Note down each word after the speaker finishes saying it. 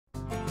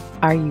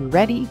Are you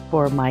ready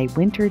for my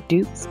winter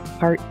dupes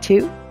part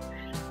 2?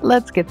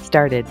 Let's get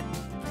started.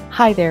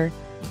 Hi there,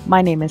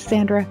 my name is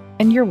Sandra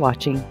and you're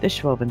watching the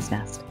Schwowin's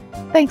Nest.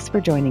 Thanks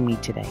for joining me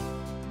today.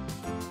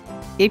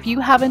 If you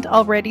haven't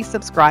already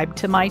subscribed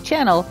to my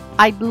channel,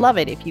 I'd love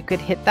it if you could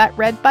hit that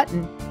red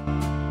button.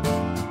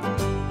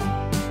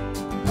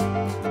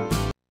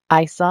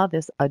 I saw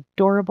this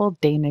adorable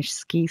Danish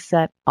ski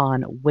set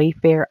on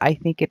Wayfair. I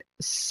think it's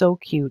so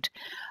cute,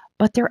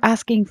 but they're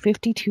asking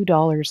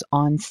 $52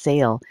 on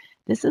sale.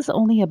 This is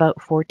only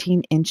about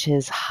 14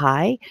 inches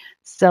high,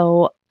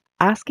 so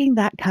asking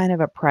that kind of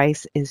a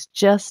price is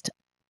just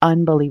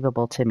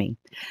unbelievable to me.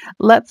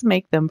 Let's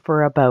make them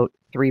for about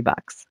 $3.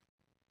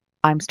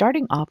 I'm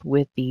starting off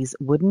with these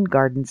wooden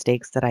garden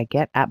stakes that I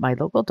get at my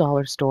local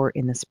dollar store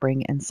in the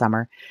spring and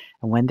summer.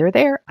 And when they're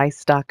there, I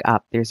stock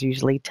up. There's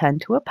usually 10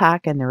 to a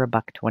pack and they're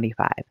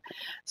 $1.25.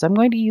 So I'm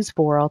going to use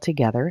 4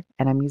 altogether,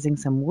 and I'm using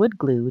some wood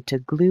glue to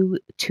glue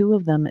 2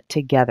 of them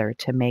together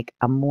to make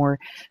a more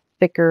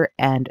thicker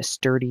and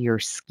sturdier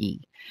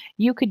ski.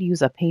 You could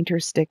use a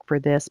painter stick for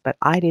this, but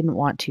I didn't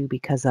want to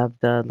because of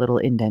the little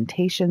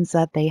indentations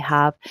that they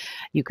have.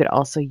 You could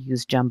also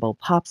use jumbo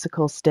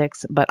popsicle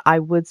sticks, but I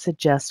would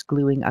suggest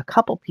gluing a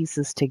couple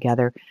pieces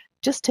together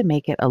just to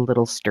make it a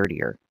little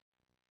sturdier.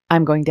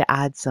 I'm going to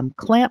add some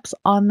clamps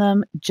on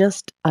them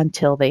just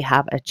until they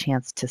have a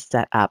chance to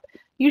set up.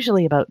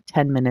 Usually about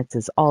 10 minutes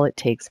is all it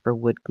takes for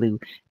wood glue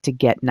to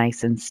get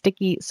nice and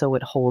sticky so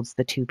it holds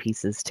the 2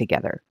 pieces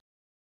together.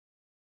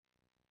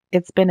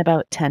 It's been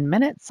about 10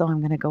 minutes, so I'm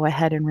going to go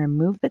ahead and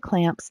remove the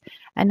clamps.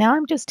 And now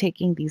I'm just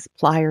taking these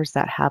pliers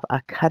that have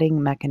a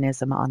cutting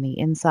mechanism on the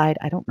inside.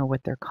 I don't know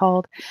what they're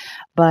called,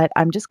 but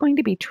I'm just going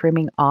to be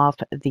trimming off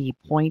the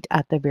point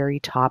at the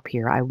very top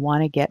here. I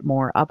want to get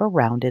more of a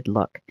rounded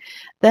look.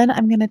 Then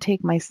I'm going to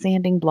take my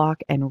sanding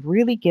block and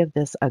really give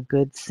this a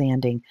good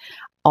sanding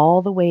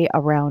all the way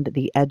around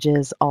the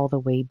edges, all the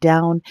way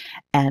down,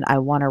 and I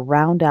want to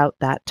round out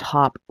that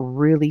top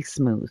really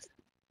smooth.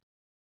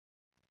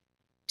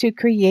 To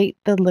create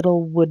the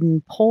little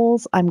wooden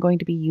poles, I'm going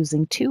to be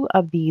using 2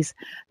 of these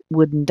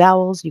wooden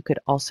dowels. You could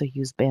also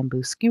use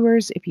bamboo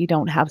skewers if you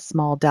don't have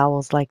small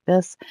dowels like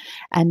this.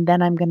 And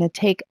then I'm going to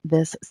take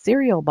this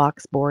cereal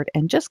box board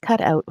and just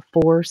cut out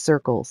 4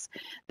 circles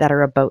that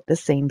are about the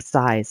same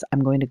size.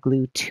 I'm going to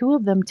glue 2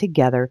 of them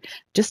together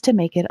just to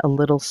make it a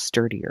little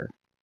sturdier.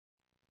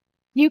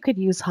 You could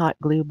use hot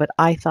glue, but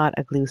I thought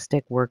a glue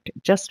stick worked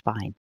just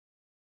fine.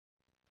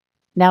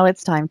 Now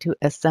it's time to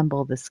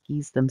assemble the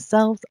skis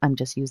themselves. I'm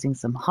just using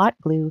some hot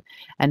glue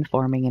and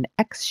forming an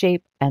X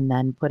shape and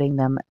then putting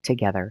them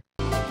together.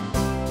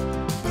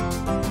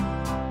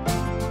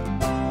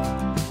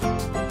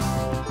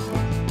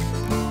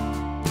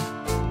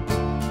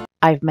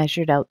 I've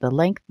measured out the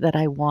length that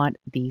I want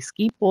the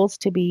ski poles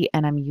to be,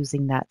 and I'm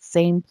using that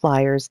same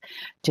pliers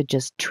to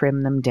just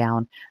trim them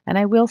down. And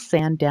I will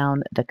sand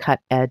down the cut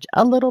edge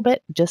a little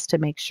bit just to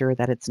make sure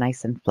that it's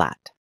nice and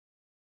flat.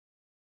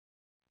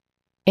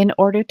 In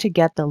order to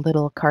get the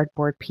little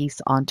cardboard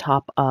piece on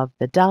top of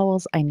the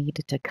dowels, I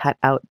needed to cut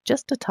out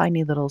just a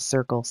tiny little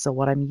circle. So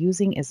what I'm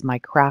using is my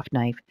craft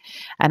knife,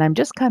 and I'm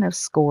just kind of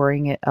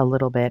scoring it a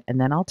little bit, and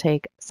then I'll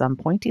take some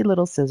pointy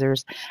little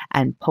scissors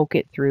and poke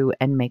it through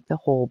and make the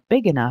hole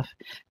big enough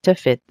to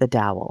fit the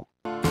dowel.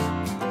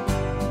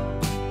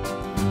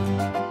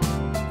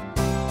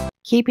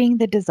 Keeping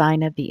the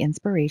design of the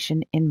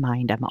inspiration in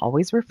mind, I'm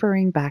always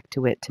referring back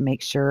to it to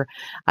make sure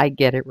I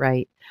get it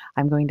right.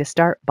 I'm going to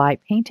start by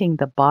painting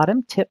the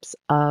bottom tips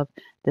of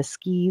the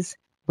skis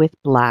with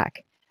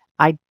black.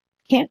 I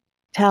can't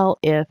tell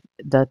if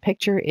the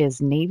picture is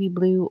navy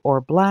blue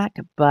or black,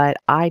 but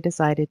I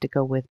decided to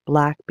go with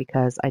black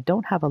because I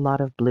don't have a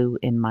lot of blue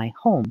in my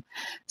home.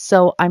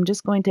 So I'm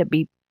just going to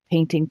be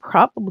painting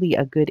probably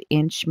a good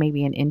inch, maybe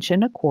 1.25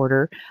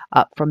 inches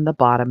up from the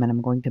bottom, and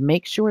I'm going to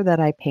make sure that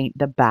I paint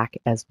the back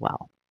as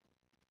well.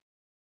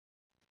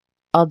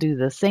 I'll do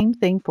the same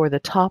thing for the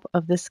top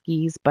of the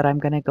skis, but I'm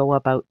going to go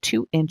about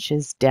 2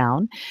 inches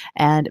down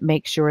and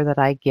make sure that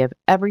I give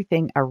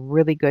everything a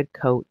really good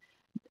coat,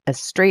 as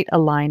straight a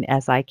line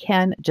as I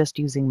can, just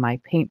using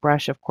my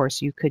paintbrush. Of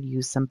course, you could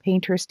use some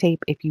painter's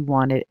tape if you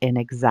wanted an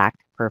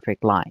exact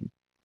perfect line.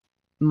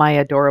 My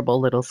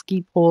adorable little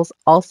ski poles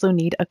also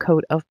need a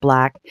coat of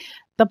black.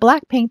 The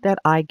black paint that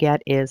I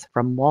get is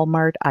from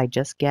Walmart. I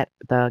just get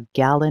the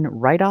gallon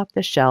right off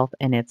the shelf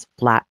and it's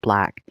flat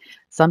black.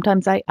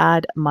 Sometimes I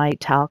add my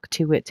talc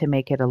to it to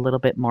make it a little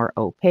bit more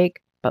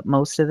opaque, but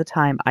most of the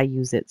time I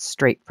use it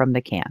straight from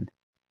the can.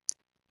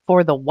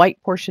 For the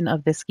white portion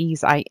of the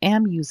skis, I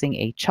am using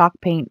a chalk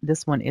paint.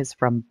 This one is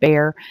from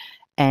Behr,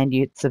 and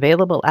it's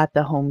available at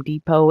the Home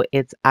Depot.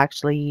 It's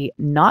actually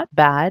not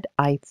bad.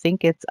 I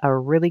think it's a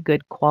really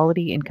good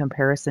quality in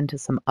comparison to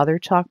some other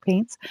chalk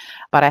paints,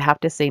 but I have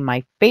to say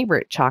my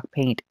favorite chalk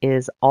paint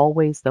is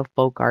always the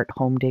Folk Art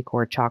Home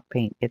Decor chalk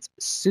paint. It's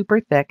super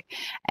thick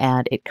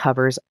and it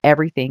covers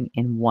everything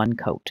in one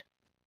coat.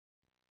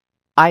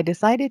 I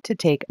decided to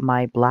take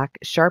my black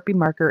Sharpie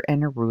marker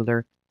and a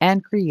ruler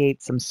and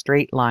create some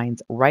straight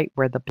lines right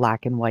where the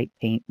black and white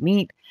paint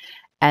meet.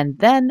 And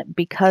then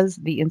because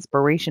the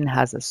inspiration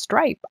has a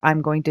stripe,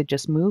 I'm going to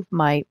just move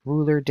my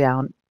ruler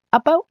down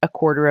about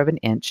 1/4 of an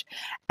inch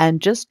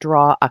and just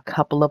draw a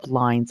couple of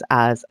lines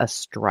as a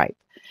stripe.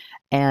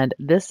 And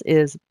this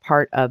is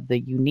part of the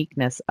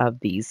uniqueness of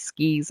these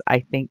skis. I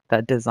think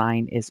the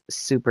design is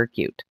super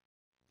cute.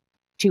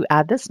 To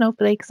add the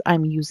snowflakes,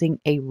 I'm using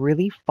a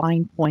really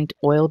fine point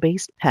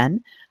oil-based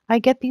pen. I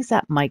get these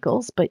at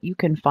Michael's, but you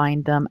can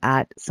find them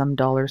at some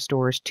dollar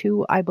stores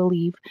too, I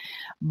believe.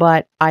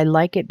 But I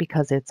like it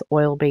because it's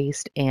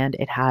oil-based and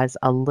it has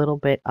a little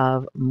bit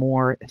of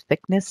more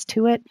thickness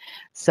to it,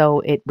 so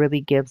it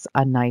really gives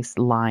a nice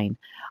line.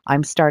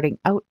 I'm starting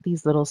out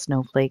these little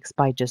snowflakes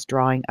by just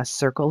drawing a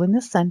circle in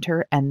the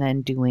center and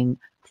then doing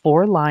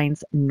 4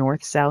 lines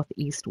north, south,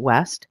 east,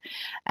 west.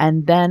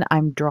 And then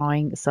I'm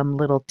drawing some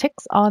little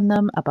ticks on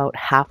them about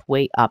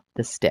halfway up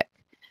the stick.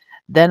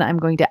 Then I'm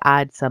going to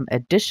add some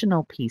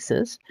additional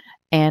pieces,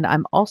 and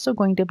I'm also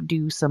going to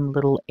do some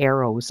little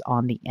arrows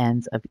on the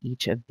ends of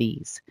each of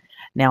these.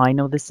 Now I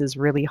know this is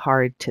really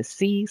hard to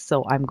see,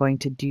 so I'm going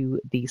to do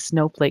the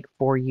snowflake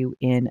for you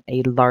in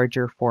a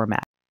larger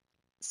format.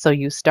 So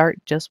you start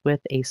just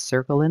with a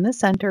circle in the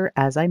center,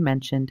 as I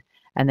mentioned,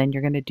 and then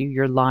you're going to do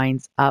your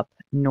lines up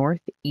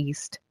north,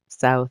 east,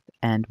 south,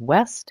 and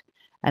west,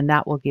 and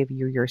that will give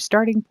you your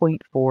starting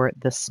point for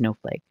the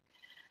snowflake.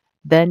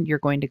 Then you're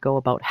going to go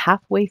about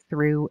halfway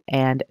through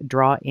and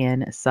draw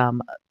in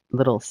some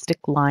little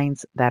stick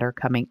lines that are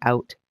coming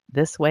out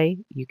this way.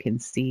 You can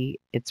see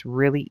it's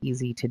really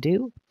easy to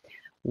do.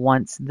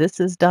 Once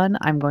this is done,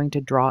 I'm going to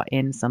draw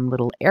in some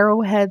little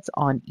arrowheads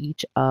on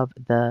each of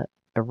the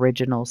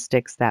original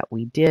sticks that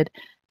we did,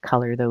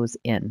 color those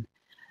in.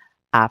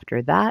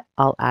 After that,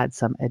 I'll add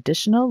some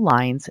additional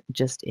lines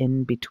just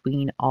in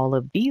between all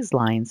of these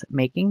lines,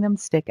 making them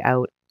stick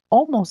out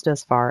almost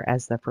as far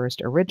as the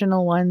first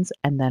original ones,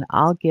 and then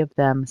I'll give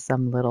them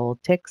some little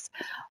ticks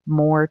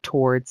more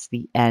towards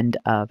the end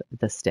of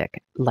the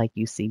stick, like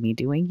you see me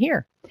doing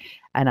here.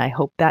 And I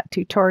hope that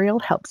tutorial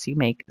helps you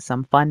make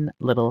some fun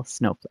little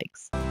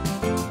snowflakes.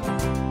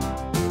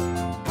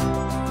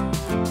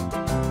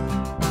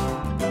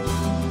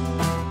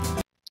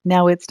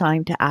 Now it's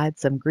time to add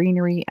some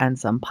greenery and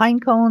some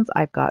pine cones.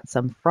 I've got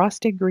some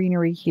frosted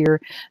greenery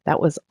here that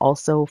was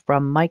also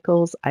from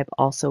Michael's. I've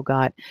also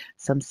got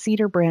some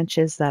cedar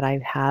branches that I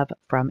have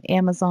from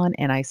Amazon,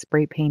 and I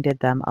spray painted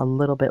them a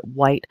little bit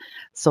white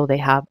so they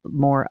have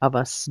more of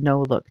a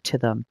snow look to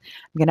them.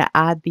 I'm going to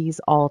add these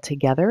all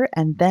together,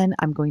 and then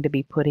I'm going to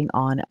be putting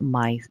on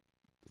my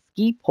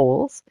ski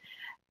poles.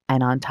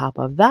 And on top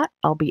of that,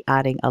 I'll be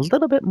adding a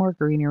little bit more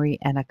greenery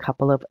and a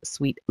couple of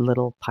sweet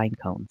little pine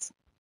cones.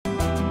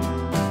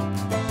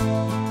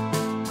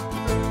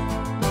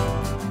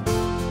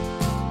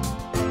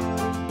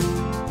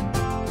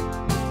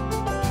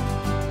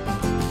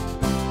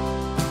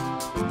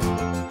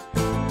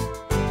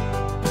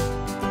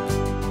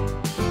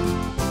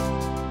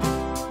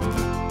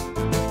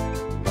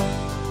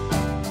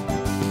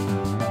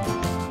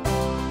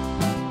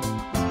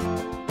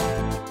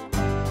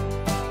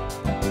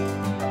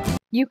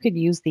 You could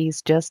use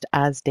these just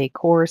as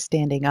decor,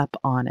 standing up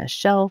on a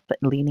shelf,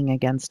 leaning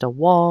against a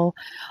wall,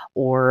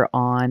 or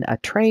on a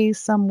tray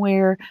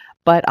somewhere,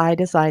 but I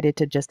decided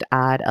to just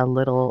add a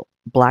little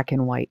black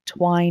and white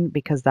twine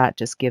because that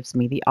just gives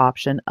me the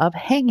option of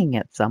hanging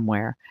it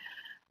somewhere.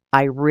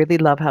 I really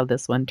love how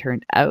this one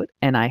turned out,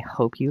 and I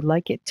hope you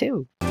like it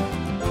too.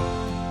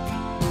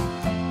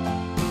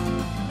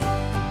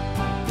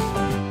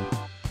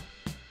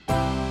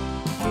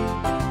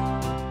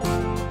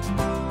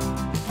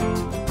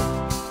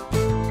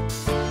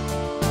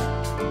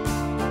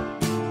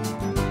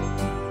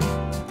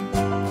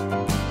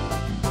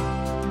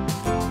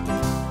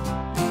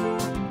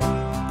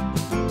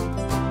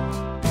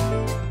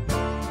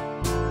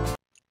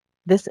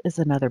 This is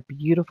another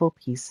beautiful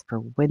piece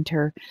for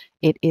winter.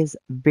 It is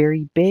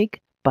very big,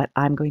 but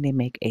I'm going to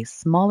make a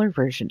smaller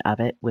version of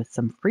it with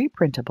some free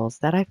printables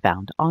that I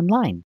found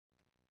online.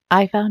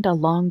 I found a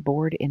long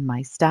board in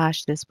my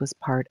stash. This was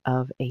part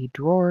of a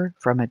drawer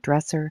from a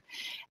dresser,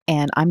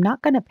 and I'm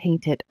not going to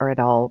paint it or at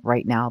all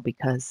right now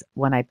because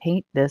when I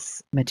paint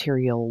this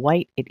material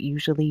white, it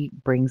usually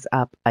brings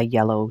up a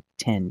yellow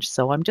tinge.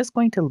 So I'm just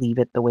going to leave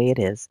it the way it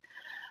is.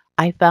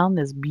 I found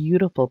this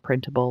beautiful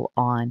printable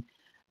on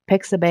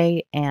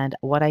Pixabay, and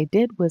what I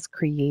did was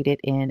create it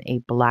in a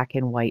black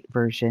and white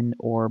version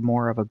or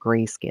more of a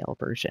grayscale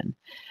version.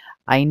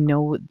 I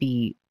know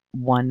the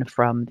one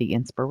from the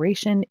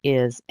inspiration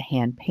is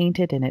hand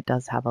painted and it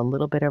does have a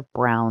little bit of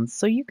browns,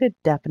 so you could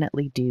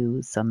definitely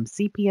do some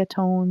sepia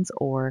tones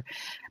or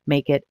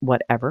make it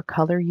whatever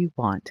color you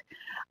want.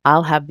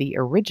 I'll have the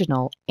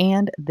original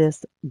and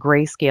this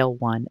grayscale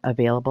one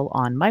available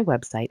on my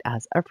website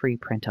as a free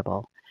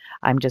printable.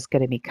 I'm just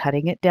going to be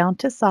cutting it down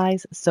to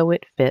size so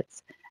it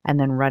fits, and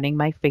then running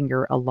my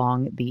finger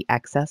along the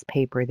excess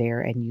paper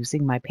there and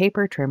using my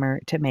paper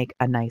trimmer to make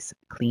a nice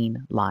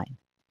clean line.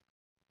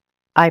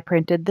 I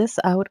printed this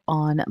out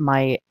on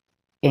my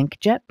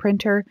inkjet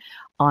printer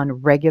on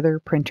regular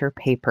printer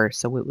paper,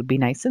 so it would be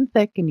nice and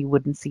thick and you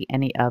wouldn't see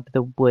any of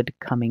the wood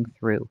coming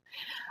through.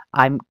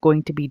 I'm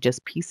going to be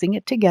just piecing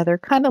it together,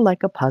 kind of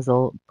like a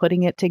puzzle,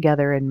 putting it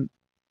together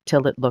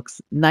until it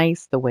looks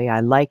nice the way I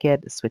like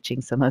it,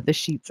 switching some of the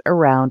sheets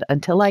around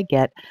until I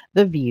get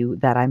the view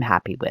that I'm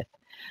happy with.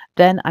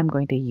 Then I'm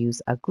going to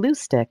use a glue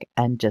stick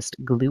and just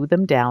glue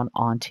them down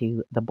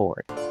onto the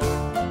board.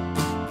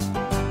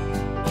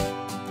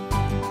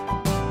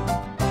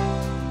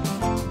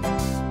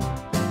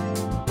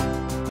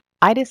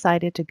 I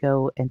decided to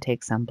go and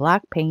take some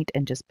black paint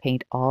and just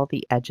paint all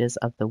the edges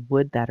of the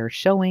wood that are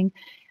showing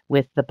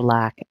with the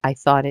black. I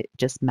thought it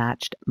just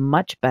matched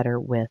much better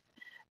with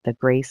the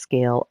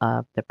grayscale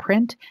of the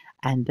print,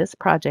 and this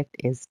project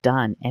is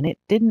done, and it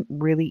didn't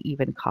really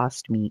even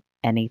cost me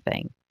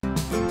anything.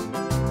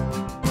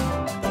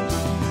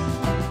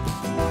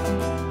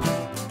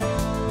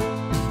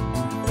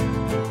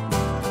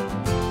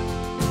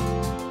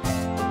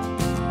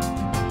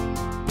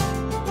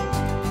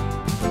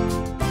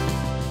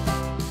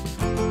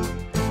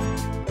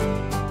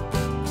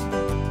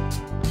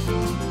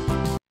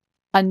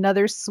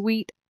 Another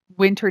sweet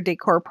winter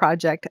decor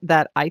project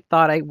that I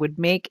thought I would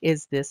make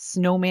is this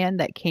snowman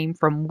that came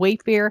from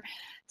Wayfair.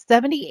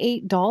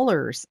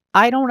 $78.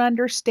 I don't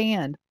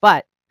understand,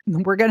 but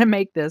we're going to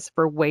make this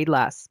for way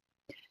less.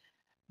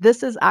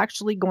 This is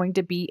actually going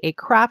to be a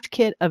craft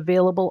kit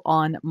available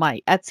on my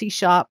Etsy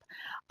shop.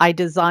 I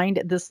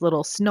designed this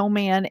little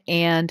snowman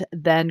and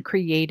then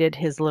created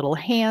his little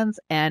hands,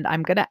 and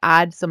I'm going to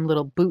add some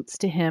little boots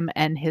to him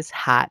and his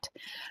hat.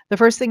 The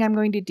first thing I'm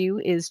going to do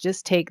is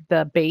just take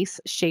the base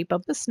shape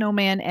of the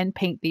snowman and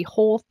paint the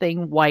whole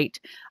thing white.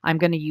 I'm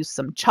going to use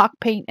some chalk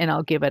paint and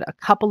I'll give it a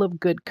couple of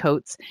good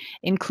coats,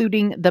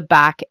 including the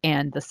back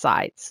and the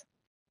sides.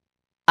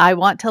 I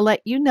want to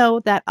let you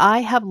know that I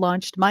have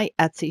launched my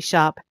Etsy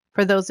shop.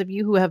 For those of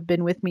you who have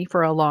been with me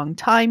for a long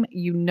time,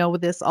 you know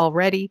this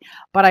already,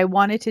 but I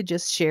wanted to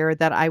just share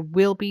that I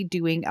will be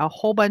doing a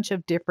whole bunch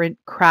of different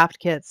craft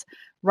kits.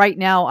 Right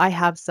now, I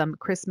have some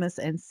Christmas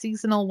and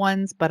seasonal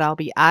ones, but I'll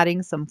be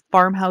adding some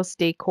farmhouse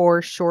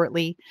decor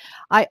shortly.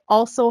 I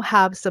also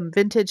have some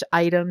vintage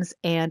items,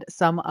 and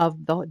some of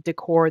the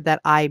decor that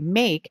I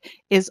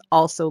make is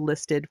also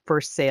listed for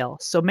sale.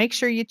 So make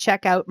sure you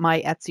check out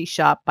my Etsy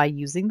shop by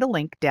using the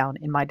link down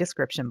in my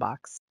description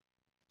box.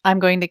 I'm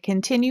going to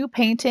continue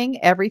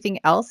painting. Everything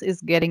else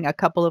is getting a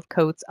couple of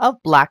coats of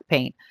black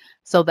paint.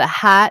 So the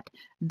hat,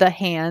 the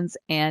hands,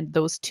 and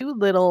those two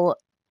little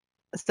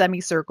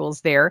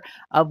semicircles there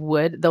of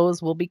wood,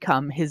 those will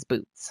become his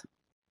boots.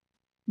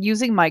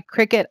 Using my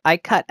Cricut, I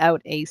cut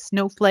out a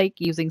snowflake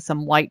using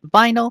some white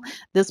vinyl.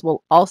 This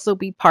will also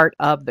be part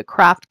of the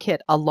craft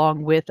kit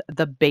along with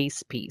the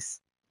base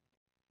piece.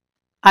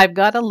 I've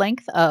got a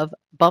length of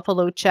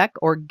buffalo check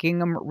or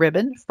gingham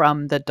ribbon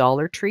from the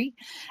Dollar Tree,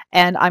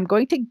 and I'm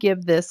going to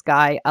give this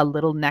guy a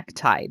little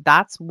necktie.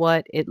 That's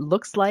what it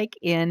looks like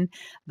in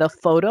the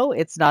photo.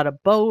 It's not a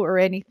bow or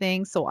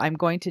anything, so I'm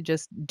going to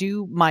just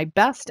do my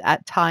best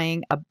at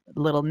tying a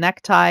little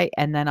necktie,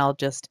 and then I'll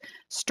just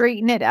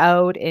straighten it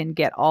out and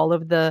get all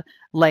of the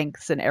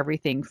lengths and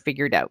everything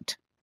figured out.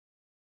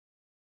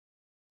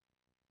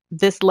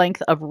 This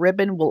length of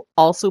ribbon will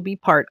also be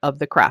part of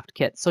the craft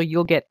kit, so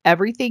you'll get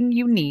everything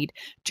you need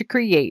to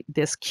create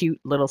this cute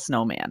little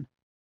snowman.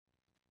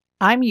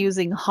 I'm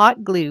using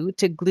hot glue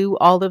to glue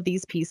all of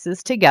these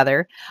pieces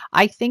together.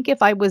 I think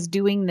if I was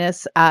doing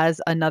this as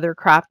another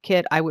craft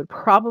kit, I would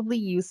probably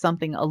use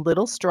something a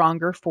little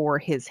stronger for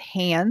his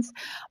hands,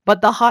 but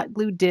the hot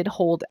glue did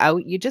hold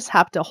out. You just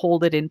have to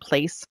hold it in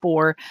place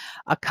for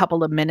a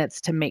couple of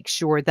minutes to make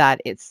sure that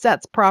it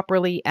sets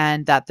properly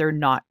and that they're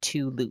not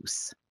too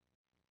loose.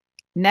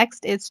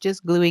 Next, it's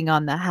just gluing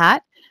on the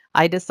hat.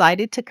 I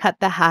decided to cut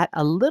the hat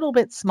a little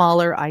bit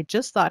smaller. I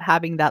just thought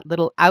having that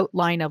little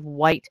outline of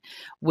white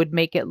would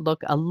make it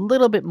look a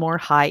little bit more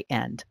high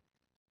end.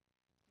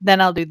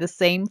 Then I'll do the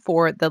same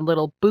for the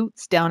little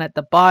boots down at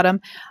the bottom.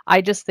 I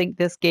just think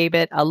this gave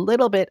it a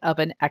little bit of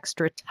an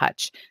extra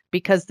touch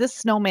because this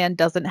snowman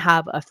doesn't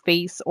have a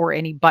face or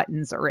any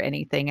buttons or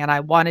anything, and I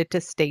wanted to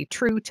stay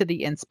true to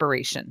the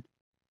inspiration.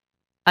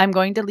 I'm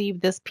going to leave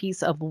this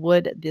piece of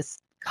wood this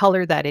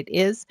color that it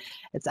is.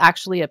 It's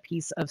actually a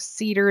piece of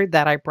cedar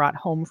that I brought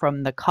home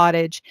from the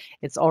cottage.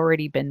 It's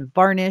already been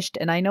varnished,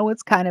 and I know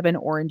it's kind of an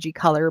orangey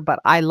color, but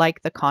I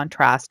like the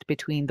contrast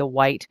between the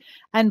white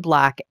and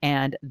black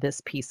and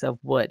this piece of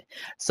wood.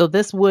 So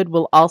this wood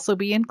will also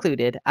be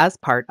included as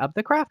part of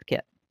the craft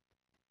kit.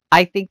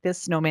 I think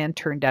this snowman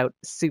turned out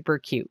super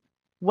cute.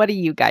 What do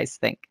you guys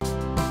think?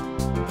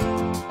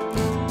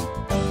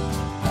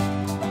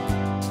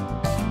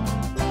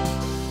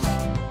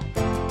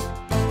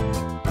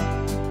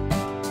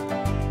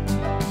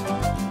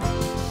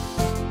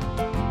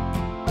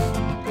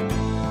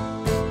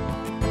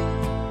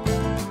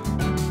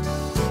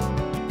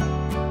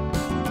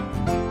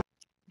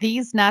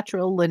 These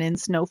natural linen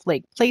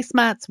snowflake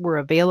placemats were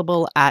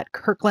available at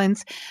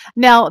Kirklands.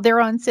 Now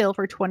they're on sale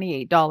for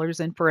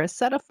 $28, and for a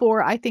set of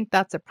 4, I think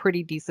that's a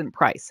pretty decent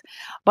price,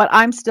 but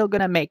I'm still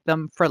going to make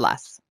them for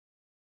less.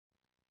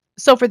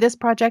 So for this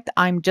project,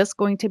 I'm just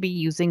going to be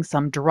using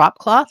some drop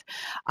cloth.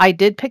 I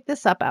did pick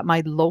this up at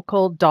my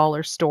local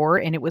dollar store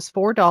and it was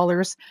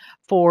 $4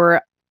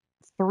 for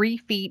 3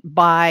 feet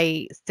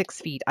by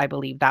 6 feet, I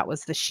believe that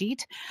was the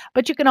sheet.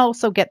 But you can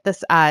also get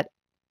this at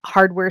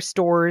hardware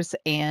stores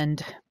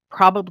and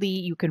probably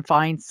you can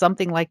find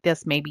something like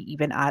this maybe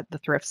even at the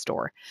thrift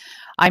store.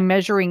 I'm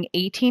measuring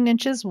 18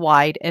 inches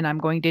wide and I'm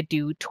going to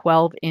do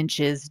 12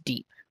 inches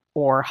deep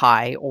or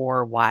high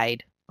or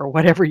wide or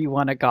whatever you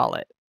want to call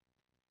it.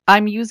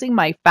 I'm using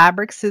my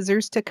fabric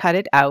scissors to cut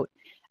it out.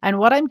 And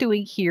what I'm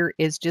doing here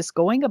is just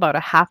going about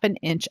a half an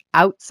inch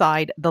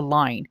outside the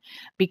line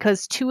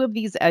because two of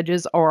these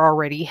edges are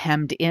already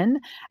hemmed in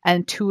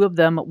and two of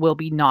them will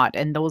be not.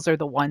 And those are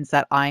the ones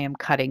that I am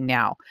cutting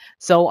now.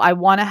 So I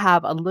want to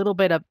have a little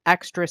bit of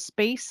extra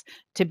space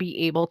to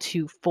be able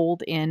to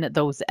fold in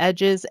those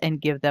edges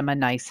and give them a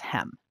nice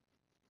hem.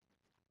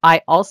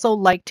 I also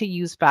like to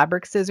use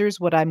fabric scissors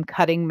when I'm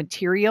cutting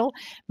material.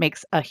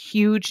 Makes a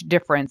huge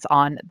difference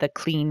on the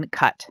clean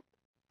cut.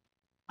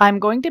 I'm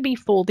going to be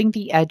folding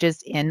the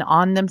edges in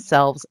on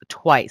themselves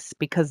twice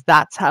because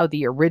that's how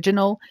the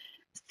original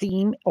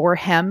seam or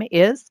hem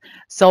is.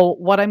 So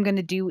what I'm going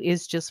to do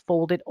is just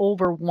fold it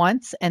over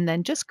once and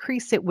then just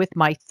crease it with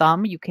my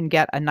thumb. You can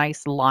get a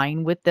nice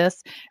line with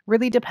this.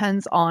 Really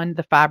depends on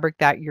the fabric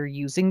that you're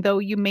using though.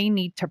 You may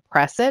need to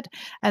press it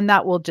and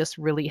that will just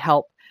really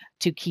help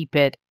to keep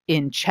it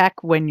in check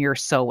when you're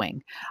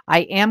sewing.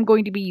 I am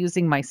going to be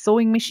using my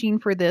sewing machine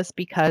for this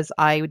because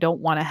I don't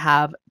want to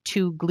have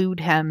two glued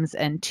hems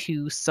and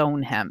two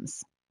sewn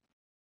hems.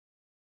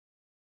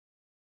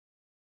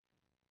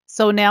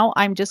 So now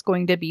I'm just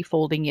going to be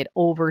folding it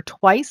over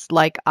twice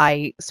like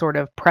I sort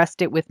of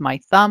pressed it with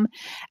my thumb,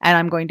 and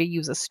I'm going to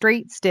use a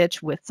straight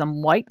stitch with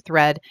some white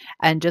thread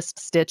and just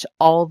stitch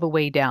all the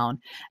way down.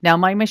 Now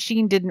my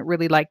machine didn't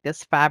really like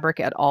this fabric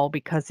at all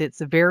because it's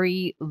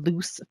very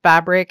loose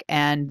fabric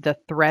and the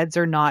threads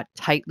are not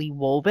tightly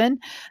woven.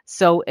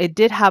 So it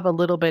did have a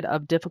little bit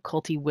of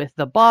difficulty with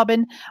the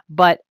bobbin,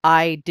 but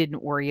I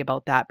didn't worry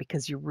about that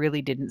because you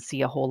really didn't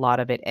see a whole lot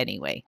of it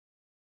anyway.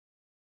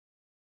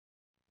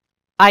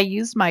 I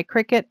used my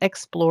Cricut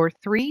Explore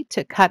 3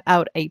 to cut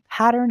out a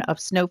pattern of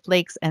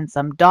snowflakes and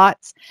some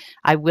dots.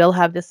 I will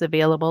have this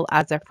available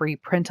as a free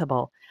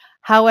printable.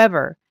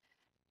 However,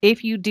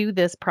 if you do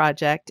this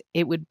project,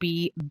 it would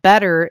be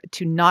better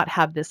to not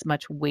have this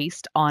much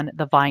waste on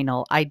the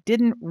vinyl. I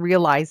didn't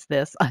realize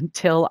this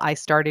until I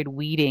started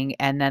weeding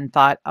and then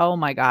thought, oh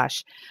my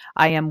gosh,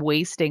 I am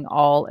wasting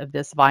all of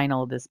this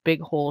vinyl, this big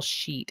whole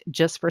sheet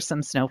just for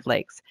some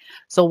snowflakes.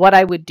 So what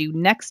I would do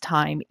next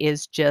time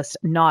is just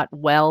not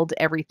weld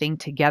everything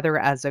together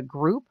as a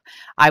group.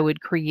 I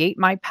would create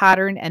my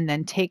pattern and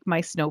then take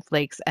my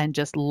snowflakes and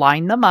just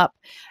line them up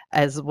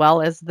as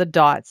well as the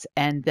dots,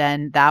 and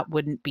then that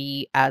wouldn't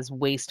be as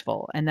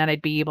wasteful. And then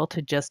I'd be able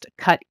to just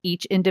cut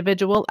each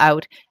individual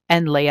out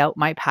and lay out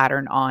my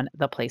pattern on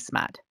the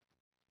placemat.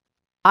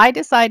 I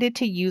decided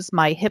to use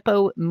my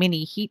Hippo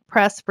mini heat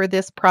press for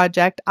this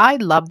project. I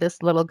love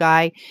this little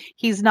guy.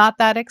 He's not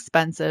that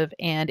expensive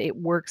and it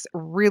works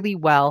really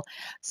well.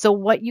 So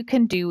what you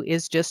can do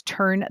is just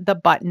turn the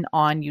button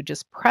on. You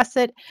just press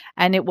it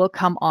and it will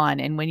come on.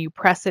 And when you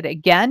press it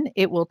again,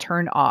 it will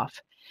turn off.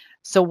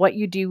 So what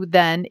you do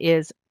then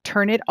is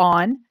turn it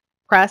on,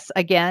 press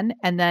again,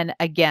 and then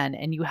again,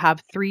 and you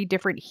have 3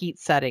 different heat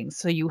settings.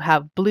 So you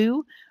have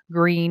blue,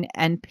 green,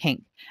 and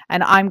pink.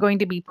 And I'm going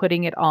to be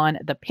putting it on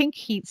the pink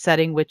heat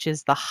setting, which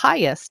is the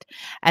highest.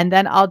 And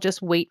then I'll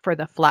just wait for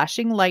the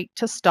flashing light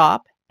to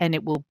stop and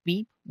it will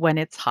beep when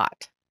it's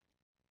hot.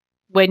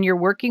 When you're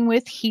working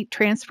with heat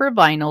transfer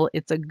vinyl,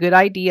 it's a good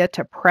idea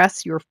to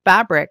press your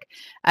fabric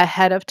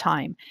ahead of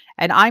time.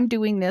 And I'm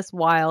doing this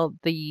while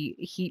the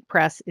heat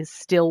press is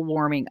still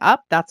warming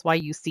up. That's why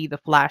you see the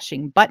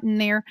flashing button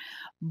there.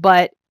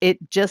 But it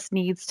just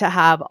needs to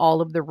have all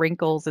of the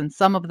wrinkles and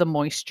some of the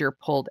moisture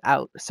pulled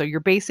out. So you're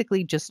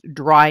basically just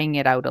drying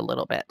it out a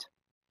little bit.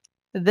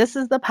 This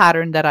is the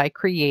pattern that I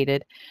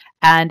created,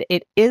 and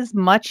it is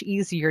much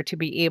easier to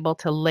be able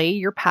to lay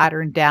your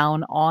pattern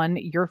down on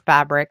your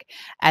fabric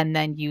and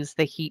then use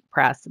the heat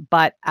press.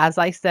 But as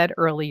I said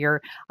earlier,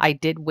 I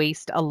did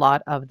waste a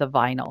lot of the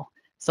vinyl.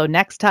 So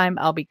next time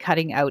I'll be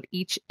cutting out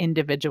each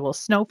individual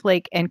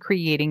snowflake and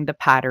creating the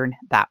pattern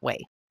that way.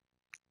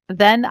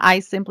 Then I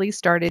simply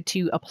started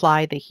to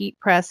apply the heat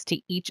press to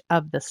each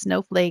of the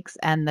snowflakes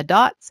and the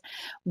dots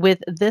with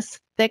this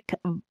thick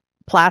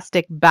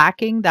plastic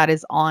backing that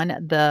is on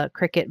the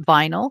Cricut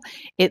vinyl.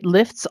 It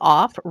lifts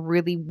off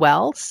really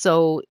well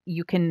so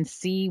you can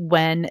see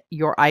when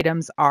your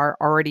items are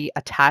already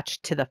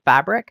attached to the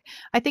fabric.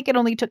 I think it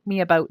only took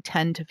me about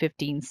 10 to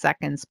 15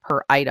 seconds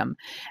per item.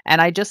 And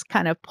I just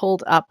kind of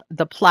pulled up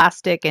the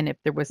plastic, and if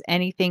there was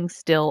anything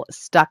still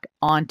stuck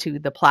onto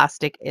the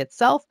plastic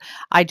itself,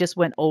 I just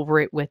went over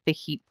it with the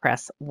heat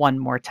press one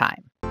more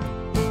time.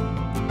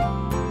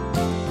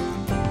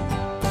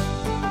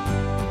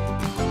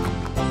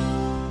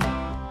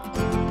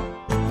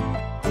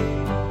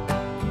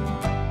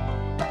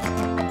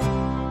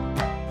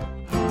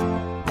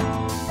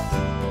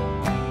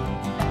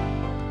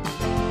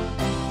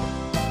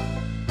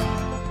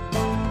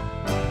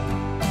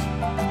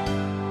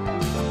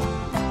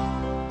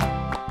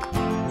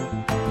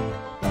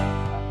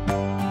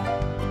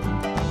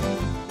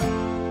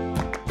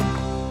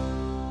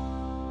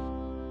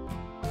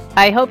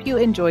 I hope you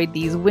enjoyed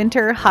these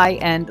winter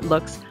high-end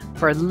looks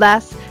for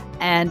less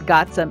and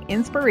got some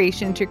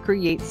inspiration to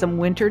create some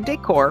winter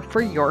decor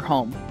for your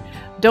home.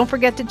 Don't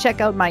forget to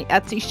check out my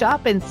Etsy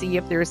shop and see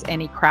if there's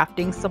any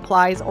crafting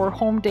supplies or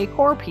home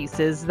decor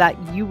pieces that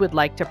you would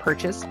like to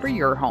purchase for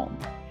your home.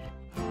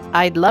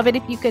 I'd love it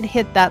if you could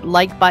hit that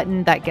like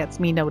button that gets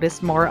me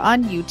noticed more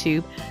on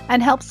YouTube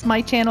and helps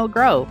my channel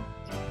grow.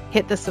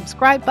 Hit the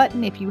subscribe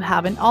button if you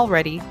haven't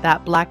already.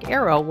 That black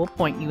arrow will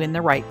point you in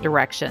the right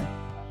direction.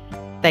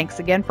 Thanks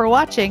again for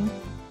watching.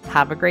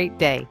 Have a great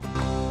day.